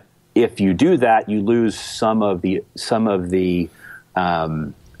 But if you do that, you lose some of the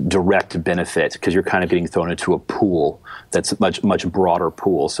direct benefit, because you're kind of getting thrown into a pool that's a much broader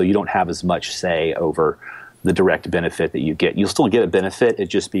pool. So you don't have as much say over the direct benefit that you get. You'll still get a benefit. It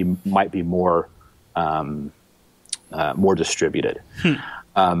just might be more distributed.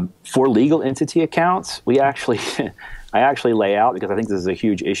 For legal entity accounts, I actually lay out, because I think this is a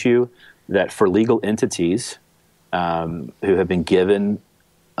huge issue, that for legal entities who have been given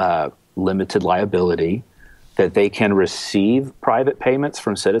limited liability, that they can receive private payments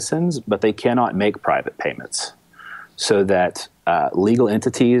from citizens, but they cannot make private payments. So that legal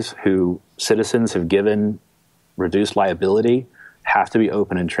entities who citizens have given reduced liability have to be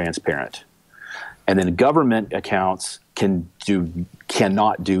open and transparent. And then government accounts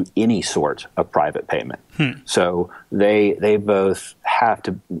cannot do any sort of private payment. So they both have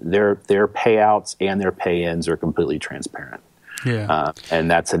to, their payouts and their pay-ins are completely transparent. Yeah, and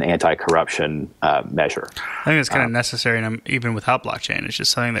that's an anti-corruption measure. I think it's kind of necessary, and even without blockchain, it's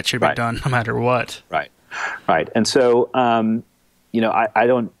just something that should be done no matter what. Right. And so, I'm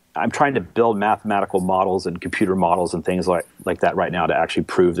trying to build mathematical models and computer models and things like that right now to actually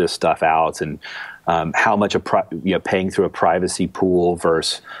prove this stuff out, and how much paying through a privacy pool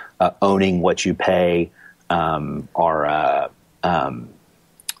versus owning what you pay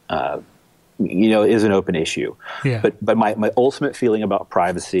is an open issue. Yeah. But my ultimate feeling about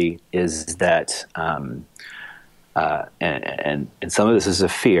privacy is that, and some of this is a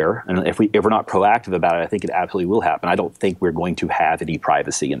fear, and if we're not proactive about it, I think it absolutely will happen. I don't think we're going to have any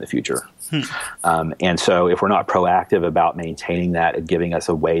privacy in the future. And so if we're not proactive about maintaining that and giving us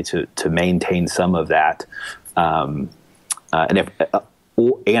a way to maintain some of that, or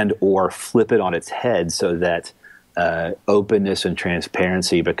flip it on its head so that openness and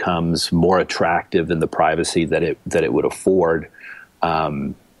transparency becomes more attractive than the privacy that it would afford,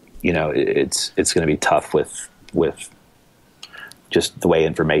 it's going to be tough with just the way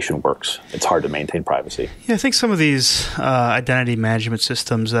information works. It's hard to maintain privacy. Yeah, I think some of these identity management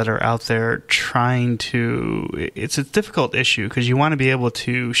systems that are out there it's a difficult issue, because you want to be able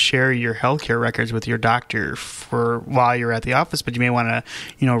to share your healthcare records with your doctor for while you're at the office, but you may want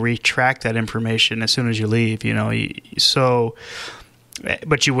to, retract that information as soon as you leave,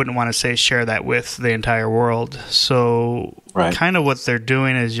 but you wouldn't want to share that with the entire world. So kind of what they're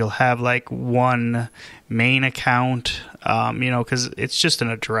doing is you'll have like one main account because it's just an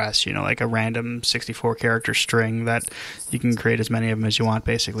address, like a random 64 character string that you can create as many of them as you want,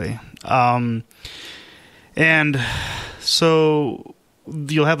 basically. And so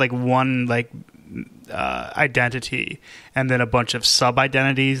you'll have like one identity and then a bunch of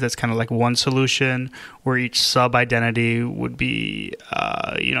sub-identities. That's kind of like one solution, where each sub-identity would be,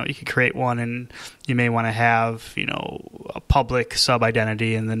 you could create one, and you may want to have, a public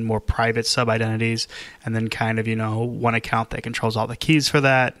sub-identity and then more private sub-identities, and then kind of, one account that controls all the keys for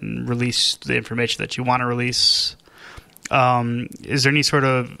that and release the information that you want to release. Is there any sort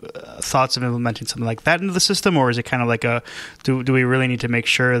of thoughts of implementing something like that into the system, or is it kind of like do we really need to make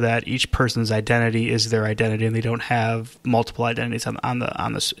sure that each person's identity is their identity and they don't have multiple identities in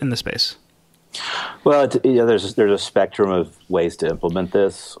the space? Well, there's a spectrum of ways to implement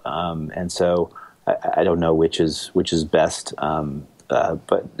this, and so I don't know which is best.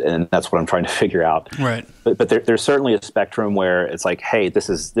 And that's what I'm trying to figure out. Right. But there's certainly a spectrum where it's like, hey, this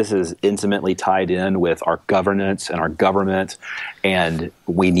is intimately tied in with our governance and our government, and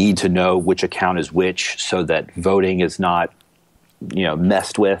we need to know which account is which so that voting is not,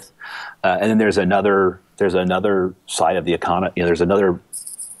 messed with. And then there's another side of the economy. There's another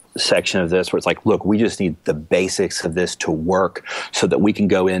section of this where it's like, look, we just need the basics of this to work so that we can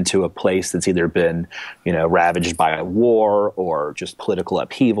go into a place that's either been, ravaged by a war or just political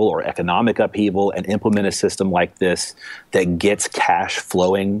upheaval or economic upheaval, and implement a system like this that gets cash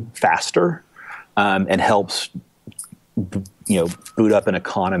flowing faster, and helps, boot up an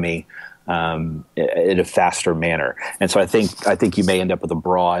economy in a faster manner. And so I think you may end up with a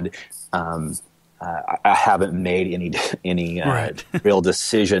broad. I haven't made any right. real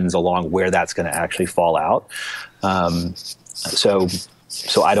decisions along where that's going to actually fall out. So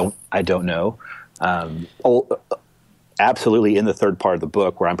I don't know. Absolutely, in the third part of the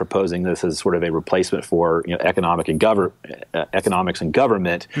book, where I'm proposing this as sort of a replacement for economics and government,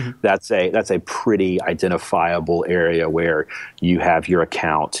 mm-hmm. that's a pretty identifiable area where you have your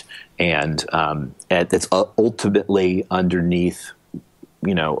account, and it's ultimately underneath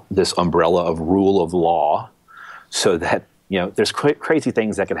this umbrella of rule of law, so that there's crazy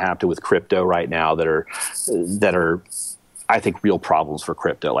things that can happen with crypto right now that are I think real problems for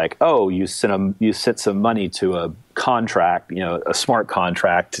crypto. Like, oh, you sent some money to a contract, a smart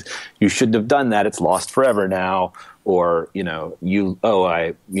contract. You shouldn't have done that. It's lost forever now. Or I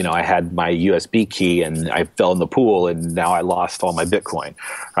had my USB key and I fell in the pool and now I lost all my Bitcoin.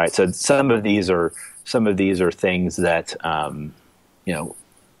 All right. So some of these are things that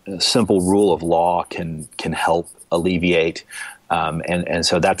a simple rule of law can help alleviate, and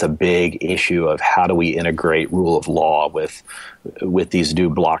so that's a big issue of how do we integrate rule of law with these new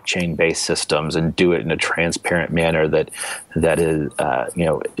blockchain based systems and do it in a transparent manner that is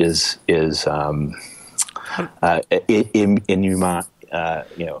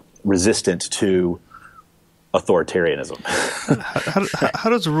resistant to authoritarianism. How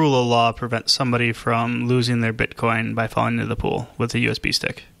does rule of law prevent somebody from losing their Bitcoin by falling into the pool with a USB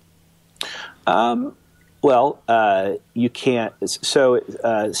stick? You can't. So,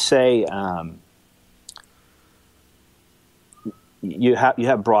 say you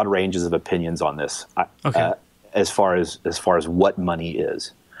have broad ranges of opinions on this. Okay. As far as what money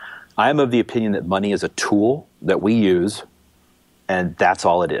is, I am of the opinion that money is a tool that we use, and that's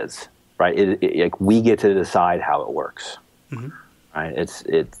all it is. Right? We get to decide how it works. Mm-hmm.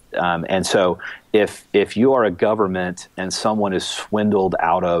 Right? And so if you are a government and someone is swindled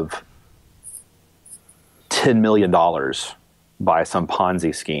out of $10 million by some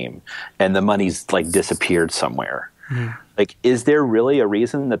Ponzi scheme, and the money's disappeared somewhere, mm-hmm. Is there really a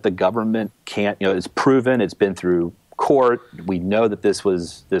reason that the government can't? It's proven, it's been through court. We know that this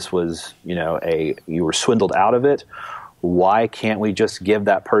was you were swindled out of it. Why can't we just give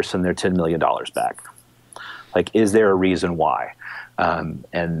that person their $10 million back? Is there a reason why?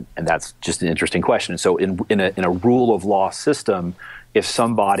 And that's just an interesting question. So in a rule of law system, if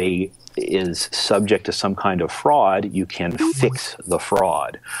somebody is subject to some kind of fraud, you can fix the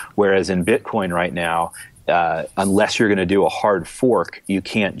fraud. Whereas in Bitcoin right now, unless you're going to do a hard fork, you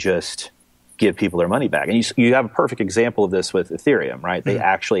can't just give people their money back. And you have a perfect example of this with Ethereum, right? They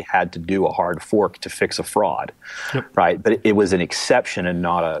actually had to do a hard fork to fix a fraud, right? But it was an exception and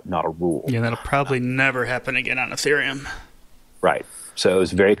not a rule. Yeah, that'll probably never happen again on Ethereum. Right. So it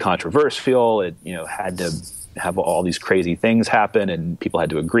was very controversial. It had to have all these crazy things happen, and people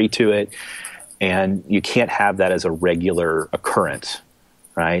had to agree to it. And you can't have that as a regular occurrence,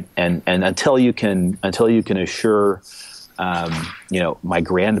 right? And until you can assure my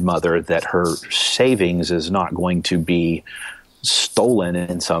grandmother that her savings is not going to be stolen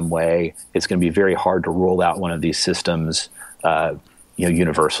in some way, it's going to be very hard to roll out one of these systems,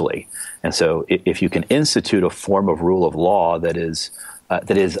 universally. And so, if you can institute a form of rule of law that is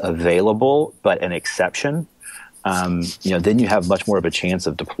available but an exception, then you have much more of a chance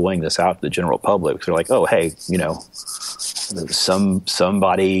of deploying this out to the general public. Because they're like, oh, hey,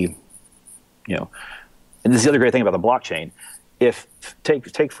 somebody, and this is the other great thing about the blockchain. If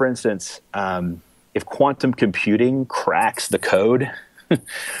take for instance, if quantum computing cracks the code,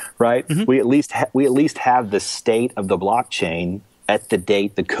 right? Mm-hmm. We at least have the state of the blockchain at the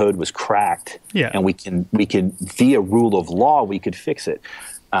date the code was cracked, and we can via rule of law we could fix it.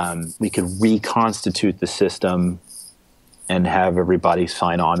 We could reconstitute the system and have everybody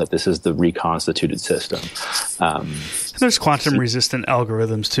sign on that this is the reconstituted system. There's quantum resistant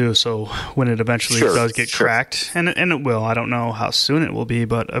algorithms too, so when it eventually does get cracked, and it will, I don't know how soon it will be,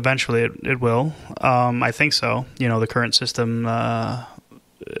 but eventually it will. I think so. The current system of,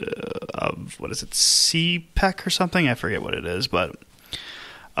 what is it, CPEC or something? I forget what it is, but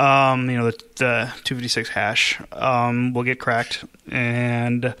the 256 hash will get cracked,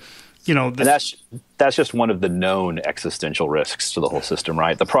 and and that's just one of the known existential risks to the whole system,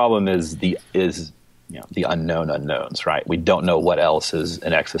 right? The problem is the unknown unknowns, right? We don't know what else is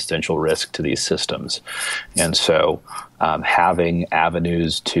an existential risk to these systems, and so having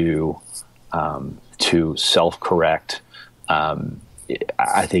avenues to self-correct,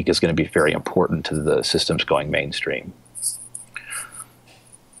 I think, is going to be very important to the systems going mainstream.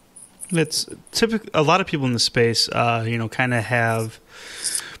 It's typical. A lot of people in the space, kind of have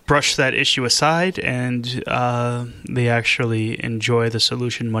brushed that issue aside, and they actually enjoy the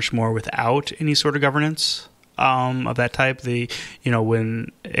solution much more without any sort of governance of that type.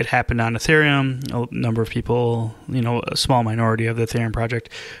 When it happened on Ethereum, a number of people, a small minority of the Ethereum project,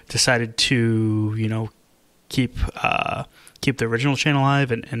 decided to, keep the original chain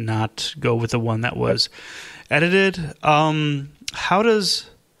alive and not go with the one that was edited.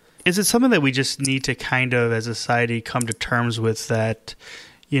 Is it something that we just need to kind of, as a society, come to terms with, that,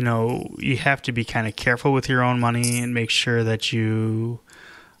 you have to be kind of careful with your own money and make sure that you,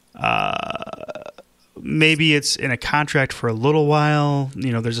 maybe it's in a contract for a little while,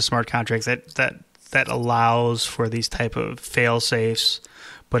 there's a smart contract that allows for these type of fail-safes,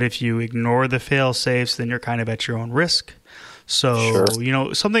 but if you ignore the fail-safes, then you're kind of at your own risk. So,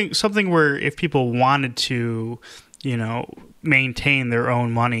 something where if people wanted to, maintain their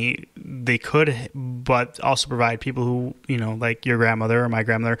own money, they could, but also provide people who, like your grandmother or my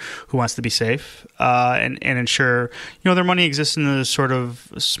grandmother, who wants to be safe, and ensure, their money exists in a sort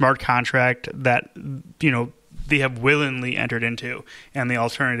of smart contract that, they have willingly entered into, and the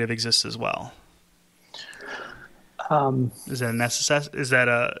alternative exists as well. Is that is that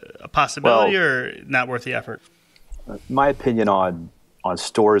a possibility, or not worth the effort? My opinion on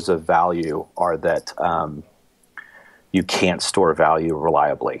stores of value are that you can't store value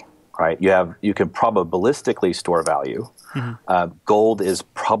reliably, right? You can probabilistically store value. Mm-hmm. Gold is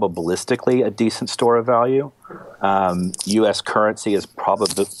probabilistically a decent store of value. U.S. currency is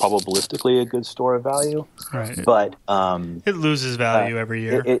probabilistically a good store of value, right? But it loses value every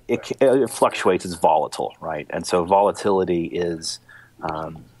year. It fluctuates. It's volatile, right? And so volatility is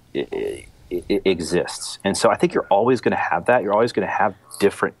it exists. And so I think you're always going to have that. You're always going to have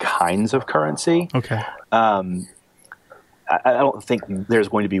different kinds of currency. Okay. I don't think there's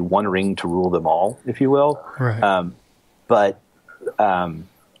going to be one ring to rule them all, if you will. Right. But and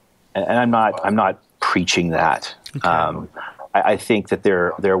I'm not preaching that. Okay. I think that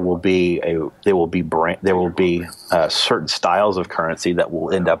there will be certain styles of currency that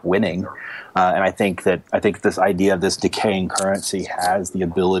will end up winning, and I think this idea of this decaying currency has the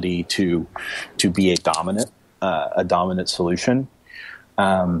ability to be a dominant solution,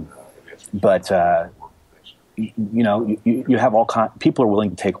 but. You have people are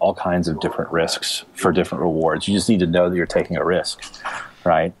willing to take all kinds of different risks for different rewards. You just need to know that you're taking a risk,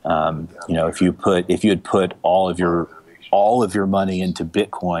 right? If you had put all of your money into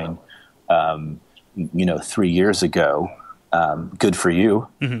Bitcoin, 3 years ago, good for you,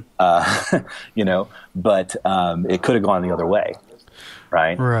 mm-hmm. But it could have gone the other way.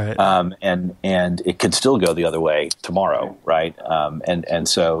 Right. And it could still go the other way tomorrow. Right. And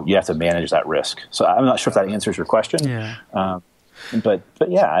so you have to manage that risk. So I'm not sure if that answers your question. Yeah. But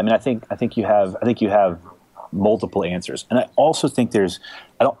yeah, I mean, I think you have multiple answers. And I also think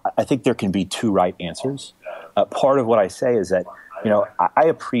I think there can be two right answers. Part of what I say is that, I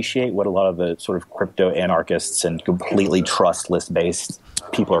appreciate what a lot of the sort of crypto anarchists and completely trustless based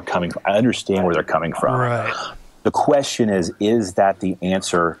people are coming from. I understand where they're coming from. Right. The question is that the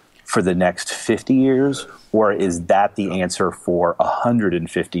answer for the next 50 years, or is that the answer for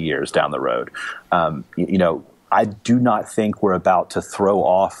 150 years down the road? I do not think we're about to throw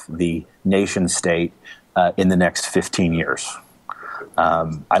off the nation state in the next 15 years.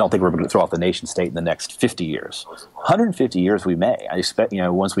 I don't think we're going to throw off the nation state in the next 50 years. 150 years we may. I expect,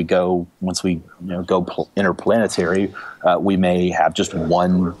 once we go interplanetary, we may have just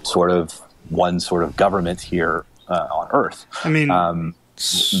one sort of government here on Earth. I mean, and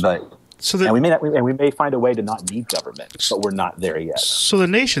we may find a way to not need government, but we're not there yet. So the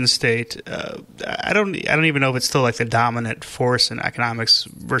nation state, I don't even know if it's still like the dominant force in economics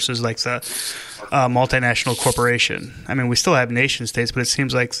versus like the multinational corporation. I mean, we still have nation states, but it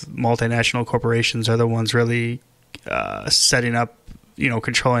seems like multinational corporations are the ones really setting up,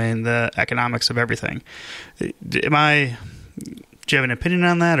 controlling the economics of everything. Do you have an opinion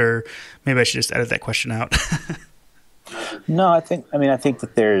on that, or maybe I should just edit that question out? No, I think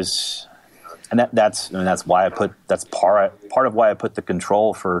that there's, and that's why that's part of why I put the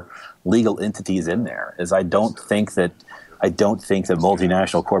control for legal entities in there. Is I don't think that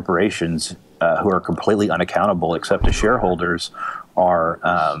multinational corporations who are completely unaccountable except to shareholders are.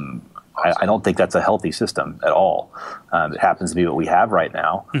 I don't think that's a healthy system at all. It happens to be what we have right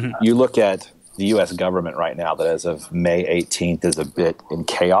now. Mm-hmm. You look at the U.S. government right now, that as of May 18th is a bit in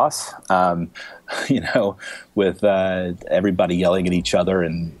chaos. With everybody yelling at each other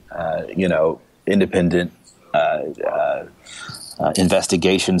and independent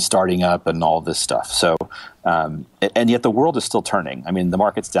investigations starting up and all this stuff. So, and yet the world is still turning. I mean, the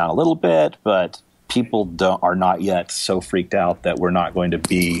market's down a little bit, but people are not yet so freaked out that we're not going to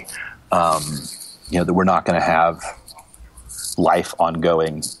be, that we're not going to have life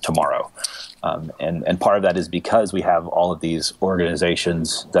ongoing tomorrow. And part of that is because we have all of these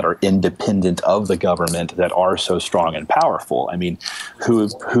organizations that are independent of the government that are so strong and powerful. I mean, who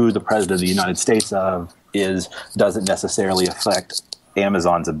the president of the United States doesn't necessarily affect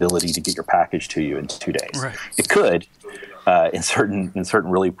Amazon's ability to get your package to you in 2 days. Right. It could, in certain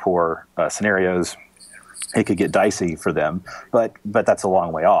really poor scenarios. It could get dicey for them, but that's a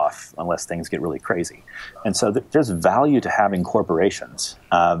long way off unless things get really crazy. And so there's value to having corporations.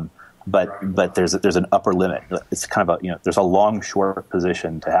 But there's an upper limit. It's kind of there's a long short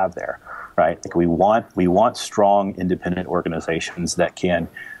position to have there, right? Like we want strong independent organizations that can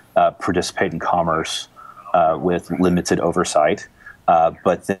participate in commerce with limited oversight.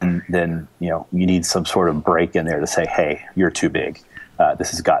 But then you need some sort of break in there to say, hey, you're too big.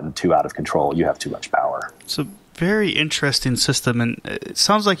 This has gotten too out of control. You have too much power. So very interesting system, and it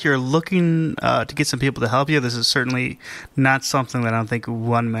sounds like you're looking to get some people to help you. This is certainly not something that I don't think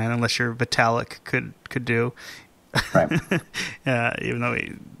one man, unless you're Vitalik, could do. Right. Even though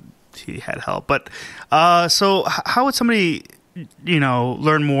he had help. But so how would somebody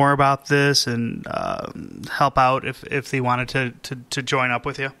learn more about this and help out if they wanted to join up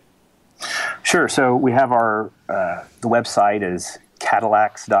with you? Sure. So we have the website is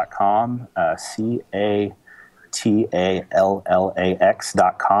Cadillacs.com,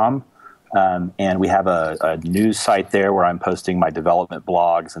 CATALLAX.com. And we have a news site there where I'm posting my development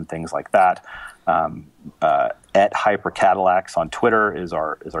blogs and things like that. At HyperCadillacs on Twitter is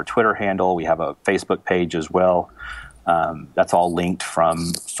our Twitter handle. We have a Facebook page as well. That's all linked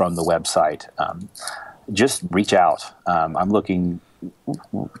from the website. Just reach out. I'm looking.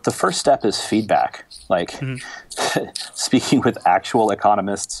 The first step is feedback. Speaking with actual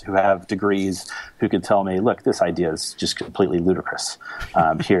economists who have degrees who can tell me, look, this idea is just completely ludicrous.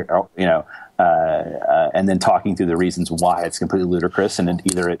 And then talking through the reasons why it's completely ludicrous, and then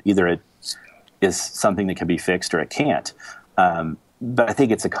either it is something that can be fixed or it can't. But I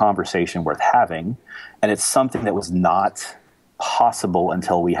think it's a conversation worth having, and it's something that was not possible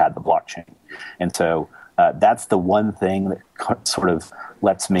until we had the blockchain. And so that's the one thing that sort of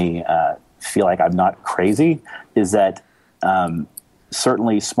lets me feel like I'm not crazy, is that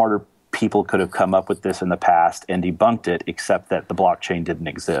certainly smarter people could have come up with this in the past and debunked it, except that the blockchain didn't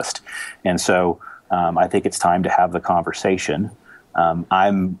exist. And so I think it's time to have the conversation.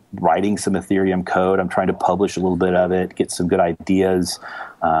 I'm writing some Ethereum code. I'm trying to publish a little bit of it, get some good ideas.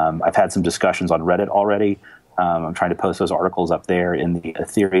 I've had some discussions on Reddit already. I'm trying to post those articles up there in the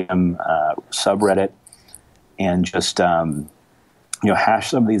Ethereum subreddit, and just hash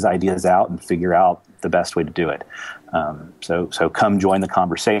some of these ideas out and figure out the best way to do it. So come join the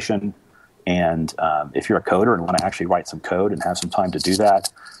conversation. And if you're a coder and want to actually write some code and have some time to do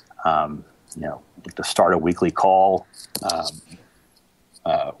that, to start a weekly call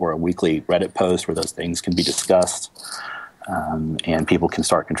or a weekly Reddit post where those things can be discussed, and people can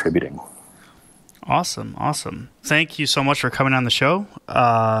start contributing. Awesome. Thank you so much for coming on the show.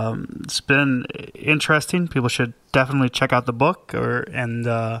 It's been interesting. People should definitely check out the book and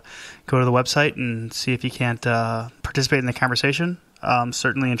go to the website and see if you can't participate in the conversation.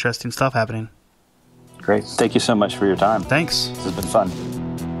 Certainly interesting stuff happening. Great. Thank you so much for your time. Thanks. This has been fun.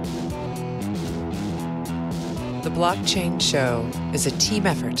 The Blockchain Show is a team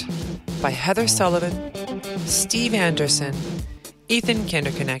effort by Heather Sullivan, Steve Anderson, Ethan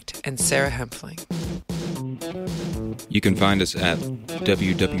Kinderknecht, and Sarah Hempfling. You can find us at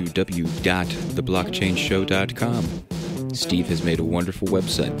www.theblockchainshow.com. Steve has made a wonderful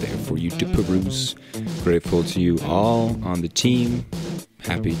website there for you to peruse. Grateful to you all on the team.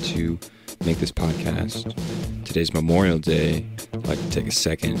 Happy to make this podcast. Today's Memorial Day. I'd like to take a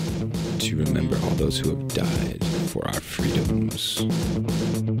second to remember all those who have died for our freedoms.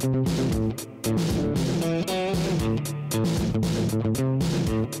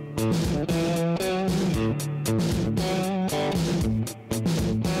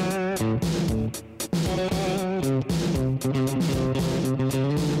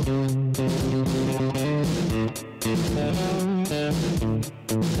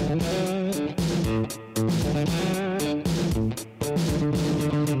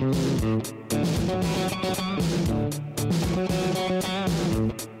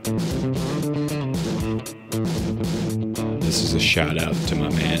 This is a shout out to my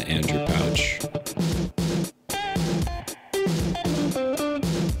man Andrew Pouch.